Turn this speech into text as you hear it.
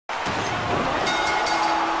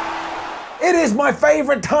It is my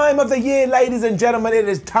favorite time of the year, ladies and gentlemen. It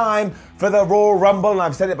is time for the Royal Rumble, and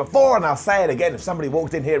I've said it before and I'll say it again. If somebody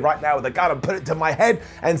walked in here right now with a gun and put it to my head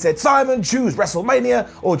and said, Simon, choose WrestleMania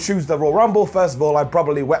or choose the Royal Rumble, first of all, I'd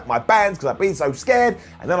probably wet my pants because I'd be so scared,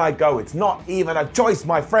 and then I'd go, it's not even a choice,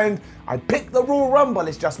 my friend. I'd pick the Royal Rumble.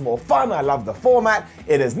 It's just more fun. I love the format.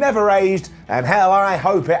 It has never aged, and hell, I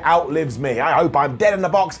hope it outlives me. I hope I'm dead in the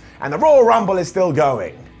box and the Royal Rumble is still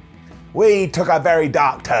going. We took a very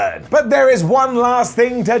dark turn. But there is one last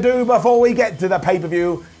thing to do before we get to the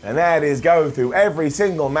pay-per-view, and that is go through every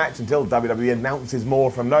single match until WWE announces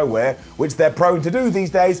more from nowhere, which they're prone to do these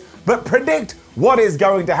days, but predict what is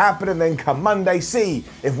going to happen, and then come Monday, see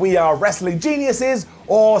if we are wrestling geniuses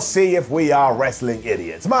or see if we are wrestling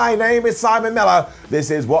idiots. My name is Simon Miller.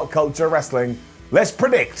 This is What Culture Wrestling. Let's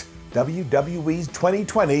predict WWE's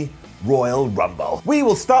 2020 Royal Rumble. We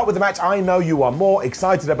will start with the match I know you are more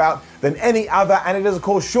excited about than any other, and it is of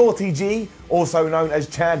course Shorty G, also known as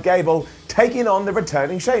Chad Gable, taking on the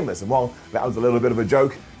returning Sheamus. And while that was a little bit of a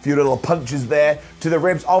joke, a few little punches there to the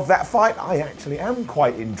ribs of that fight, I actually am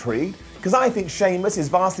quite intrigued because I think Sheamus is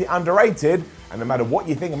vastly underrated, and no matter what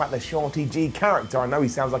you think about the Shorty G character, I know he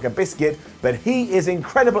sounds like a biscuit, but he is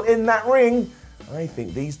incredible in that ring. I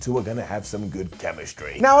think these two are going to have some good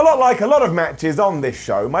chemistry. Now, a lot like a lot of matches on this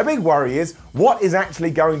show, my big worry is what is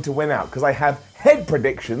actually going to win out, because I have head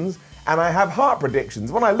predictions and I have heart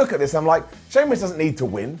predictions. When I look at this, I'm like, Sheamus doesn't need to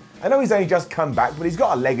win. I know he's only just come back, but he's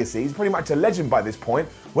got a legacy. He's pretty much a legend by this point.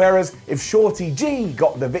 Whereas if Shorty G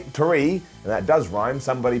got the victory, and that does rhyme,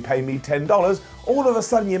 somebody pay me $10, all of a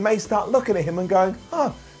sudden you may start looking at him and going,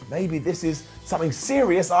 maybe this is something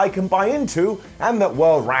serious I can buy into, and that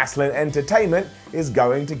World Wrestling Entertainment is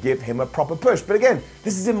going to give him a proper push. But again,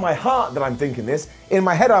 this is in my heart that I'm thinking this. In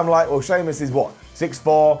my head, I'm like, well, Sheamus is what?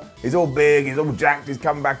 6'4", he's all big, he's all jacked, he's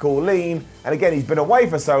come back all lean. And again, he's been away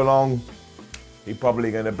for so long, he's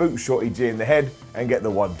probably going to boot Shorty G in the head and get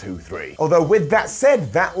the 1, 2, 3. Although with that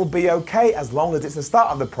said, that will be okay as long as it's the start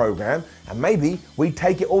of the program, and maybe we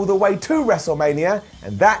take it all the way to WrestleMania,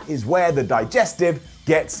 and that is where the digestive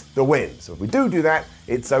gets the win. So if we do that,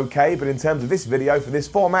 it's okay, but in terms of this video for this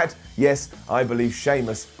format, yes, I believe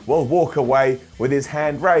Sheamus will walk away with his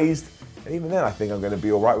hand raised, and even then I think I'm going to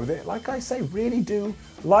be alright with it. Like I say, really do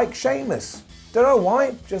like Sheamus. Don't know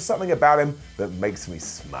why, just something about him that makes me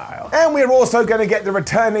smile. And we're also going to get the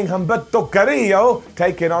returning Humberto Carrillo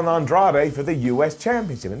taking on Andrade for the US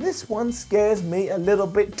Championship. And this one scares me a little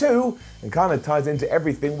bit too, and kind of ties into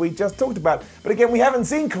everything we just talked about. But again, we haven't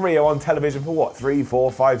seen Carrillo on television for what, 3,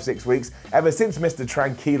 4, 5, 6 weeks, ever since Mr.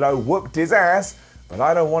 Tranquilo whooped his ass. But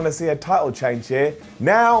I don't want to see a title change here.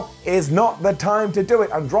 Now is not the time to do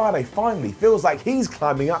it. Andrade finally feels like he's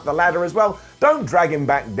climbing up the ladder as well. Don't drag him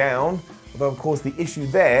back down. Although, of course, the issue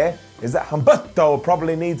there is that Humberto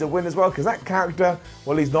probably needs a win as well, because that character,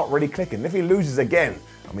 well, he's not really clicking. If he loses again,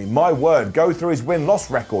 I mean, my word, go through his win-loss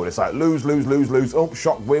record. It's like lose, lose, lose, lose. Oh,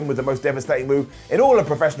 shock win with the most devastating move in all of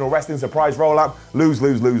professional wrestling. Surprise roll-up. Lose,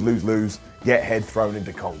 lose, lose, lose, lose. Get head thrown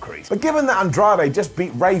into concrete. But given that Andrade just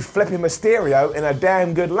beat Rey Flipping Mysterio in a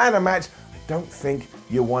damn good ladder match, I don't think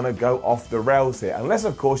you want to go off the rails here. Unless,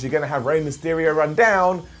 of course, you're going to have Rey Mysterio run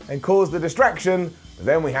down and cause the distraction.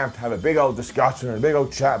 Then we have to have a big old discussion and a big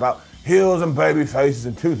old chat about heels and baby faces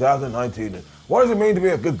in 2019. And what does it mean to be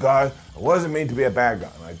a good guy? And what does it mean to be a bad guy?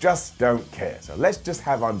 And I just don't care. So let's just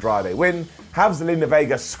have Andrade win, have Zelina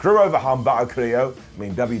Vega screw over Humberto Carrillo. I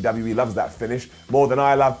mean, WWE loves that finish more than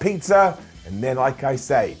I love pizza. And then, like I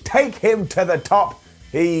say, take him to the top.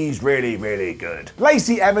 He's really, really good.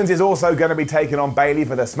 Lacey Evans is also going to be taking on Bayley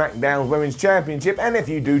for the SmackDown Women's Championship, and if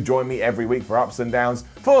you do join me every week for ups and downs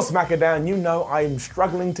for SmackDown, you know I'm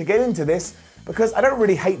struggling to get into this because I don't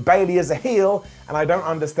really hate Bayley as a heel, and I don't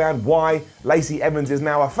understand why Lacey Evans is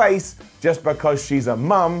now a face just because she's a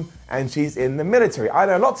mum and she's in the military. I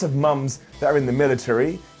know lots of mums that are in the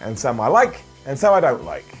military, and some I like, and some I don't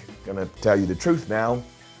like. Gonna tell you the truth now.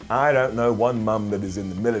 I don't know one mum that is in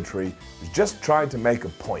the military who's just trying to make a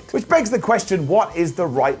point. Which begs the question, what is the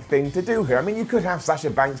right thing to do here? I mean, you could have Sasha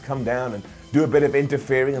Banks come down and do a bit of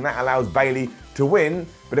interfering, and that allows Bayley to win.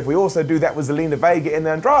 But if we also do that with Zelina Vega in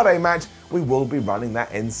the Andrade match, we will be running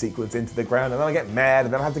that end sequence into the ground, and then I get mad,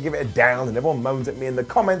 and then I have to give it a down, and everyone moans at me in the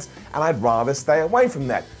comments, and I'd rather stay away from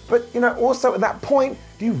that. But, you know, also at that point,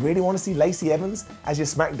 do you really want to see Lacey Evans as your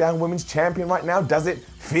SmackDown Women's Champion right now? Does it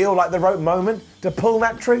feel like the right moment to pull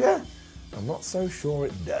that trigger? I'm not so sure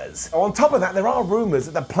it does. On top of that, there are rumors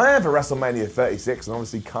that the plan for WrestleMania 36, and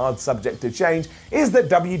obviously card subject to change, is that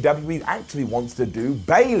WWE actually wants to do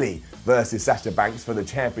Bayley versus Sasha Banks for the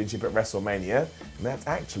championship at WrestleMania. And that's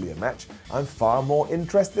actually a match I'm far more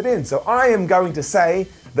interested in. So I am going to say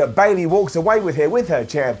that Bayley walks away with her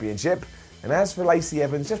championship. And as for Lacey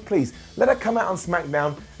Evans, just please let her come out on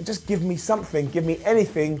SmackDown and just give me something, give me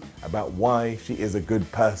anything about why she is a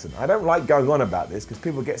good person. I don't like going on about this because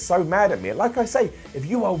people get so mad at me. And like I say, if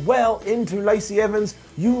you are well into Lacey Evans,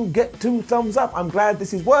 you get 2 thumbs up. I'm glad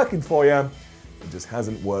this is working for you. It just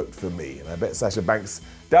hasn't worked for me. And I bet Sasha Banks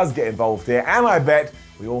does get involved here. And I bet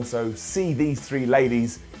we also see these 3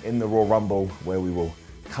 ladies in the Royal Rumble where we will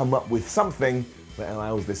come up with something that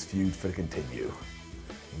allows this feud to continue.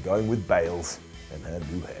 I'm going with Bales and her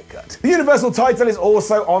new haircut. The Universal title is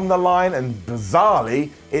also on the line, and bizarrely,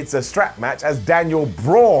 it's a strap match as Daniel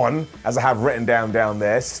Bryan, as I have written down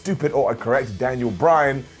there, stupid autocorrect, Daniel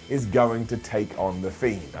Bryan is going to take on The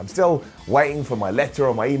Fiend. I'm still waiting for my letter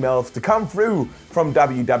or my emails to come through from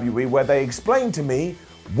WWE where they explain to me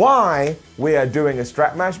why we are doing a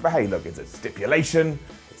strap match, but hey, look, it's a stipulation,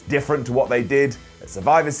 it's different to what they did at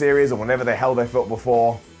Survivor Series or whenever the hell they fought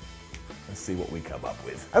before. Let's see what we come up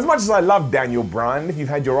with. As much as I love Daniel Bryan, if you've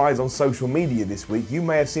had your eyes on social media this week, you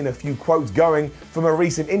may have seen a few quotes going from a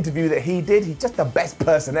recent interview that he did. He's just the best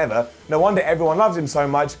person ever. No wonder everyone loves him so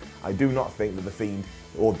much. I do not think that The Fiend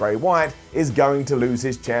or Bray Wyatt is going to lose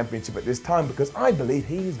his championship at this time because I believe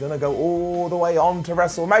he's going to go all the way on to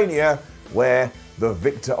WrestleMania where the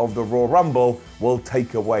victor of the Royal Rumble will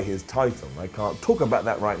take away his title. I can't talk about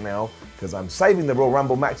that right now because I'm saving the Royal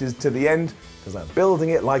Rumble matches to the end because I'm building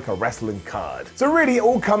it like a wrestling card. So really it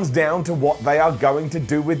all comes down to what they are going to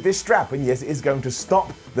do with this strap. And yes, it is going to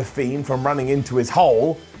stop The Fiend from running into his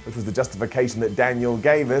hole, which was the justification that Daniel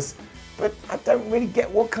gave us. But I don't really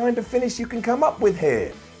get what kind of finish you can come up with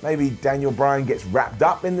here. Maybe Daniel Bryan gets wrapped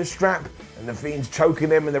up in the strap and The Fiend's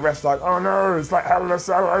choking him and the ref's like, oh no, it's like Hell in a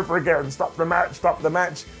Cell over again, stop the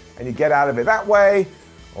match, and you get out of it that way.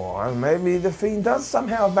 Or maybe The Fiend does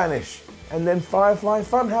somehow vanish and then Firefly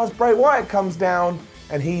Funhouse Bray Wyatt comes down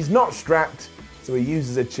and he's not strapped, so he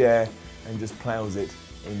uses a chair and just plows it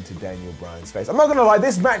into Daniel Bryan's face. I'm not gonna lie,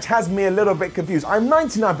 this match has me a little bit confused. I'm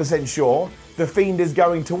 99% sure The Fiend is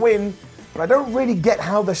going to win, but I don't really get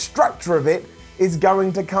how the structure of it is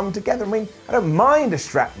going to come together. I mean, I don't mind a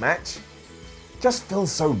strap match, it just feels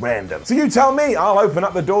so random. So you tell me, I'll open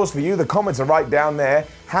up the doors for you. The comments are right down there.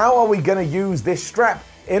 How are we gonna use this strap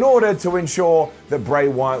in order to ensure that Bray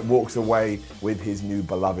Wyatt walks away with his new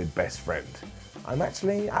beloved best friend? I'm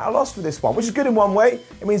actually at a loss for this one, which is good in one way.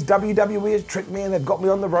 It means WWE has tricked me and they've got me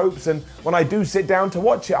on the ropes, and when I do sit down to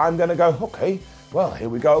watch it, I'm gonna go, okay, well, here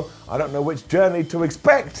we go. I don't know which journey to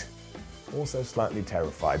expect. Also slightly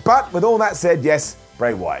terrified. But with all that said, yes,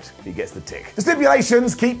 Bray Wyatt, he gets the tick. The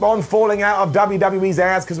stipulations keep on falling out of WWE's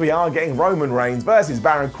ass because we are getting Roman Reigns versus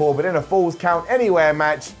Baron Corbin in a Falls Count Anywhere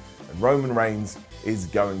match, and Roman Reigns is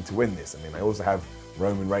going to win this. I mean, I also have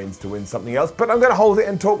Roman Reigns to win something else, but I'm going to hold it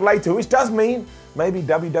and talk later, which does mean maybe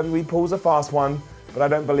WWE pulls a fast one, but I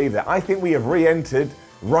don't believe that. I think we have re-entered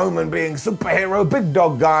Roman being superhero big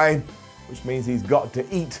dog guy, which means he's got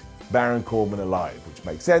to eat Baron Corbin alive, which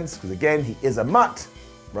makes sense because again, he is a mutt.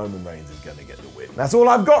 Roman Reigns is going to get the win. That's all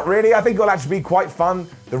I've got, really. I think it'll actually be quite fun.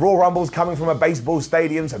 The Royal Rumble's coming from a baseball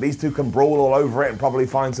stadium, so these two can brawl all over it and probably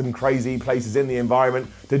find some crazy places in the environment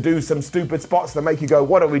to do some stupid spots that make you go,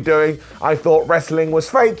 what are we doing? I thought wrestling was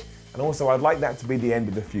fake. And also, I'd like that to be the end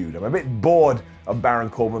of the feud. I'm a bit bored of Baron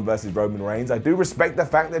Corbin versus Roman Reigns. I do respect the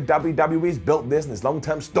fact that WWE's built this and there's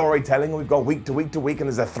long-term storytelling, and we've got week to week to week, and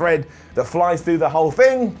there's a thread that flies through the whole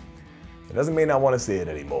thing. It doesn't mean I want to see it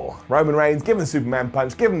anymore. Roman Reigns, give him the Superman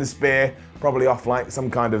punch, give him the spear, probably off like some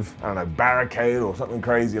kind of, I don't know, barricade or something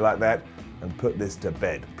crazy like that, and put this to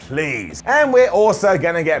bed, please. And we're also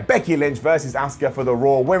gonna get Becky Lynch versus Asuka for the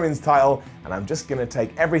Raw Women's title, and I'm just gonna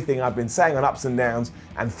take everything I've been saying on Ups and Downs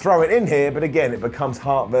and throw it in here, but again, it becomes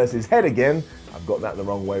heart versus head again. I've got that the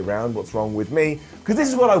wrong way round. What's wrong with me? Because this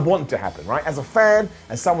is what I want to happen, right? As a fan,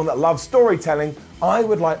 as someone that loves storytelling, I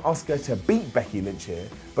would like Asuka to beat Becky Lynch here,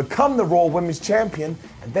 become the Raw Women's Champion,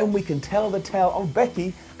 and then we can tell the tale of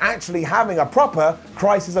Becky actually having a proper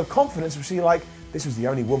crisis of confidence where she's like, this was the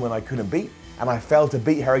only woman I couldn't beat, and I failed to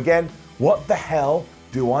beat her again. What the hell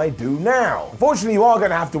do I do now? Unfortunately, you are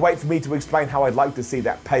going to have to wait for me to explain how I'd like to see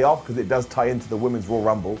that pay off, because it does tie into the Women's Royal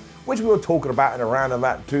Rumble, which we were talking about in around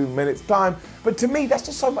about 2 minutes time. But to me, that's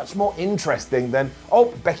just so much more interesting than,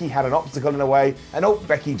 oh, Becky had an obstacle in the way, and oh,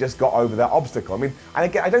 Becky just got over that obstacle. I mean, and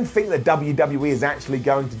again, I don't think that WWE is actually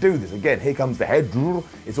going to do this. Again, here comes the head,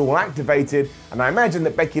 it's all activated, and I imagine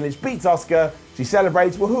that Becky Lynch beats Asuka, she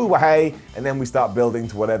celebrates, woohoo, wahey, and then we start building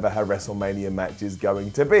to whatever her WrestleMania match is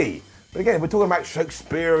going to be. But again, if we're talking about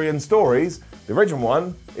Shakespearean stories, the original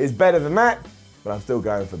one is better than that, but I'm still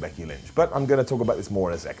going for Becky Lynch. But I'm going to talk about this more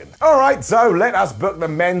in a second. All right, so let us book the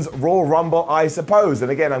men's Royal Rumble, I suppose.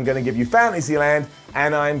 And again, I'm going to give you Fantasyland,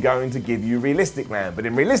 and I'm going to give you Realistic Land. But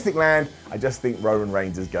in Realistic Land, I just think Roman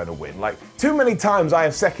Reigns is going to win. Like, too many times I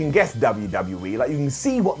have second-guessed WWE. Like, you can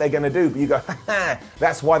see what they're going to do, but you go, ha,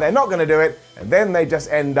 that's why they're not going to do it, and then they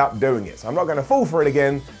just end up doing it. So I'm not going to fall for it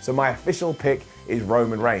again, so my official pick is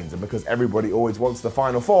Roman Reigns. And because everybody always wants the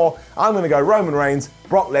Final Four, I'm going to go Roman Reigns,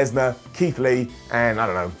 Brock Lesnar, Keith Lee, and I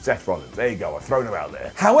don't know, Seth Rollins. There you go, I've thrown them out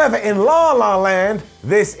there. However, in La La Land,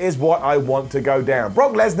 this is what I want to go down.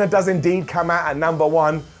 Brock Lesnar does indeed come out at number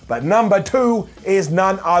 1, but number 2 is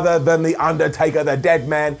none other than The Undertaker, the dead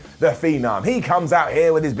man, the Phenom. He comes out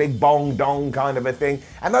here with his big bong dong kind of a thing,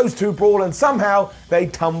 and those two brawl, and somehow they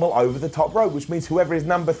tumble over the top rope, which means whoever is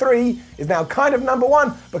number 3 is now kind of number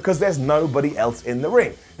 1 because there's nobody else in the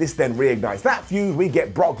ring. This then reignites that feud. We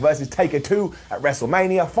get Brock versus Taker 2 at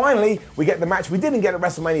WrestleMania. Finally, we get the match we didn't get at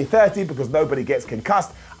WrestleMania 30 because nobody gets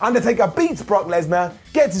concussed. Undertaker beats Brock Lesnar,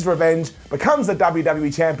 gets his revenge, becomes the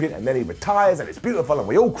WWE champion, and then he retires, and it's beautiful, and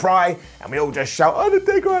we all cry, and we all just shout,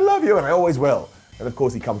 Undertaker, I love you, and I always will. And of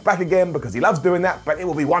course he comes back again because he loves doing that, but it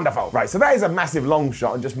will be wonderful. Right, so that is a massive long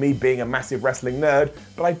shot and just me being a massive wrestling nerd,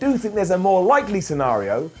 but I do think there's a more likely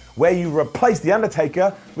scenario where you replace The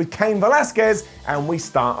Undertaker with Cain Velasquez and we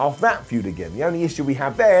start off that feud again. The only issue we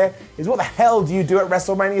have there is what the hell do you do at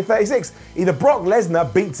WrestleMania 36? Either Brock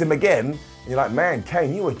Lesnar beats him again, and you're like, man,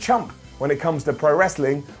 Cain, you a chump when it comes to pro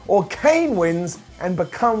wrestling, or Cain wins and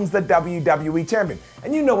becomes the WWE champion.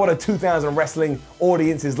 And you know what a 2000 wrestling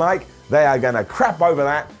audience is like. They are gonna crap over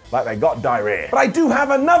that like they got diarrhea. But I do have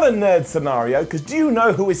another nerd scenario, because do you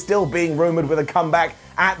know who is still being rumored with a comeback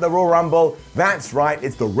at the Royal Rumble? That's right,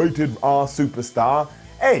 it's the rated R superstar,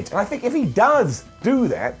 Edge. And I think if he does do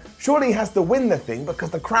that, surely he has to win the thing because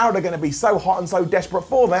the crowd are gonna be so hot and so desperate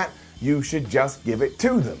for that, you should just give it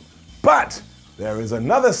to them. But there is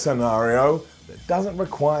another scenario that doesn't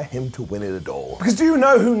require him to win it at all. Because do you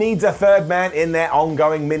know who needs a third man in their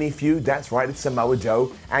ongoing mini feud? That's right, it's Samoa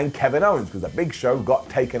Joe and Kevin Owens, because the Big Show got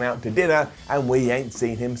taken out to dinner and we ain't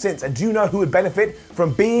seen him since. And do you know who would benefit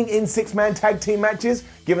from being in 6-man tag team matches,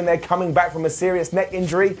 given they're coming back from a serious neck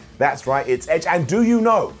injury? That's right, it's Edge. And do you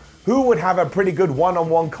know who would have a pretty good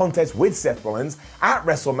one-on-one contest with Seth Rollins at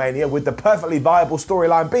WrestleMania, with the perfectly viable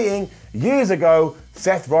storyline being, years ago,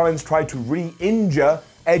 Seth Rollins tried to re-injure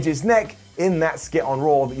Edge's neck in that skit on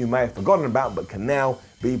Raw that you may have forgotten about but can now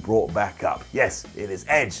be brought back up. Yes, it is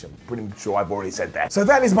Edge. I'm pretty sure I've already said that. So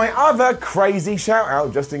that is my other crazy shout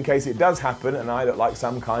out, just in case it does happen and I look like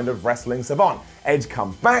some kind of wrestling savant. Edge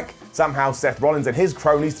comes back, somehow Seth Rollins and his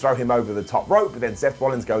cronies throw him over the top rope, but then Seth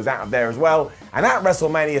Rollins goes out of there as well. And at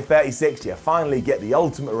WrestleMania 36, you finally get the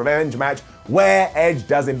ultimate revenge match where Edge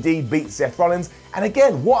does indeed beat Seth Rollins. And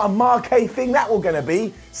again, what a marquee thing that will gonna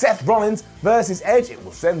be. Seth Rollins versus Edge. It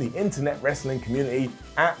will send the internet wrestling community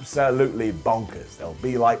absolutely bonkers. They'll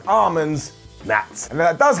be like almonds, nuts. And if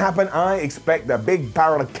that does happen, I expect a big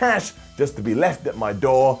barrel of cash just to be left at my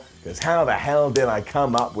door, because how the hell did I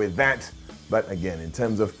come up with that? But again, in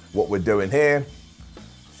terms of what we're doing here,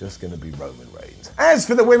 it's just gonna be Roman Reigns. As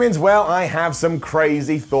for the women's, well, I have some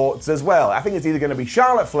crazy thoughts as well. I think it's either gonna be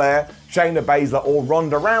Charlotte Flair, Shayna Baszler, or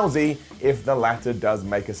Ronda Rousey, if the latter does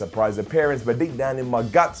make a surprise appearance, but deep down in my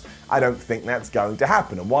guts, I don't think that's going to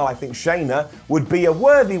happen. And while I think Shayna would be a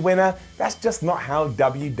worthy winner, that's just not how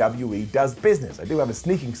WWE does business. I do have a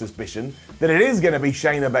sneaking suspicion that it is going to be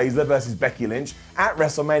Shayna Baszler versus Becky Lynch at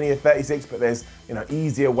WrestleMania 36, but there's,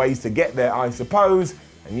 easier ways to get there, I suppose.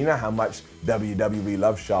 And you know how much WWE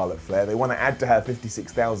loves Charlotte Flair. They want to add to her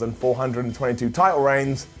 56,422 title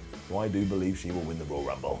reigns. So I do believe she will win the Royal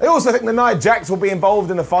Rumble. I also think the Nia Jax will be involved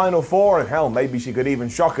in the Final Four, and hell, maybe she could even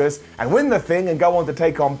shock us and win the thing and go on to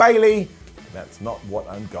take on Bayley. That's not what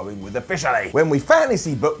I'm going with officially. When we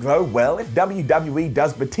fantasy book though, well, if WWE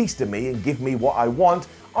does Batista me and give me what I want,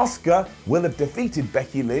 Asuka will have defeated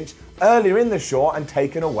Becky Lynch earlier in the show and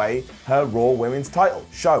taken away her Raw Women's title.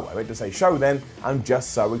 Show, I meant to say show then, I'm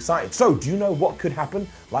just so excited. So, do you know what could happen?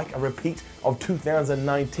 Like a repeat of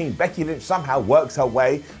 2019. Becky Lynch somehow works her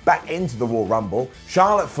way back into the Royal Rumble.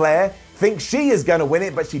 Charlotte Flair thinks she is going to win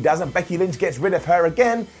it, but she doesn't. Becky Lynch gets rid of her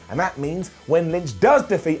again, and that means when Lynch does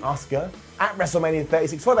defeat Asuka at WrestleMania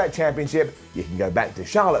 36 for that championship, you can go back to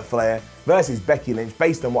Charlotte Flair versus Becky Lynch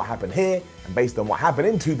based on what happened here and based on what happened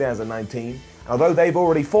in 2019. And although they've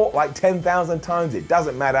already fought like 10,000 times, it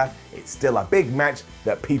doesn't matter. It's still a big match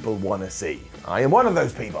that people want to see. I am one of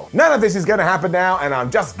those people. None of this is going to happen now, and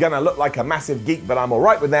I'm just going to look like a massive geek, but I'm all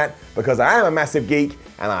right with that because I am a massive geek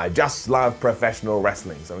and I just love professional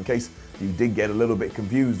wrestling. So in case you did get a little bit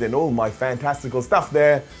confused in all my fantastical stuff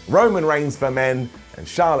there, Roman Reigns for men and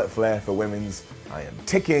Charlotte Flair for women's, I am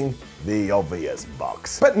ticking the obvious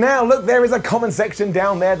box. But now look, there is a comment section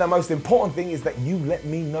down there. The most important thing is that you let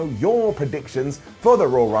me know your predictions for the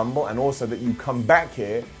Royal Rumble, and also that you come back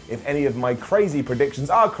here if any of my crazy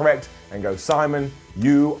predictions are correct and go, Simon,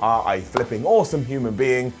 you are a flipping awesome human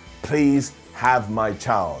being. Please have my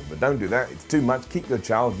child. But don't do that. It's too much. Keep your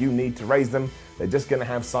child. You need to raise them. They're just going to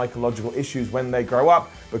have psychological issues when they grow up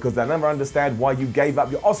because they'll never understand why you gave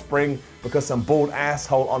up your offspring because some bald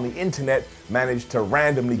asshole on the internet managed to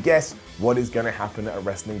randomly guess what is going to happen at a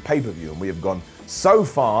wrestling pay-per-view. And we have gone so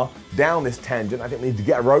far down this tangent, I think we need to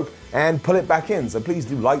get a rope and pull it back in. So please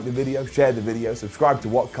do like the video, share the video, subscribe to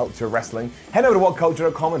What Culture Wrestling. Head over to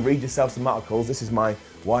whatculture.com and read yourself some articles. This is my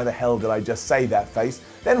why the hell did I just say that face?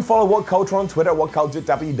 Then follow What Culture on Twitter, What Culture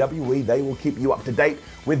WWE. They will keep you up to date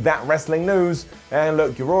with that wrestling news. And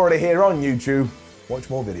look, you're already here on YouTube.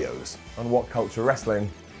 Watch more videos on What Culture Wrestling.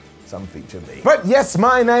 Some feature me. But yes,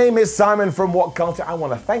 my name is Simon from What Culture. I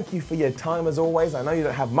want to thank you for your time as always. I know you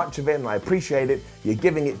don't have much of it and I appreciate it. You're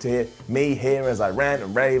giving it to me here as I rant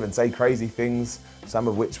and rave and say crazy things, some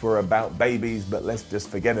of which were about babies, but let's just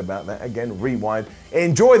forget about that. Again, rewind.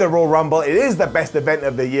 Enjoy the Royal Rumble. It is the best event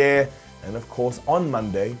of the year. And of course, on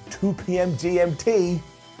Monday, 2 p.m. GMT,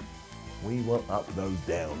 we will up those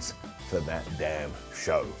downs for that damn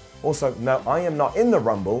show. Also, no, I am not in the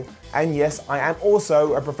Rumble, and yes, I am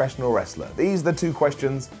also a professional wrestler. These are the two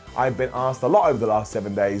questions I've been asked a lot over the last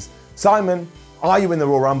 7 days. Simon, are you in the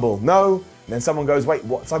Royal Rumble? No. And then someone goes, wait,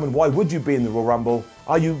 what? Simon, why would you be in the Royal Rumble?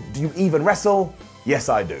 Do you even wrestle? Yes,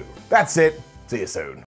 I do. That's it. See you soon.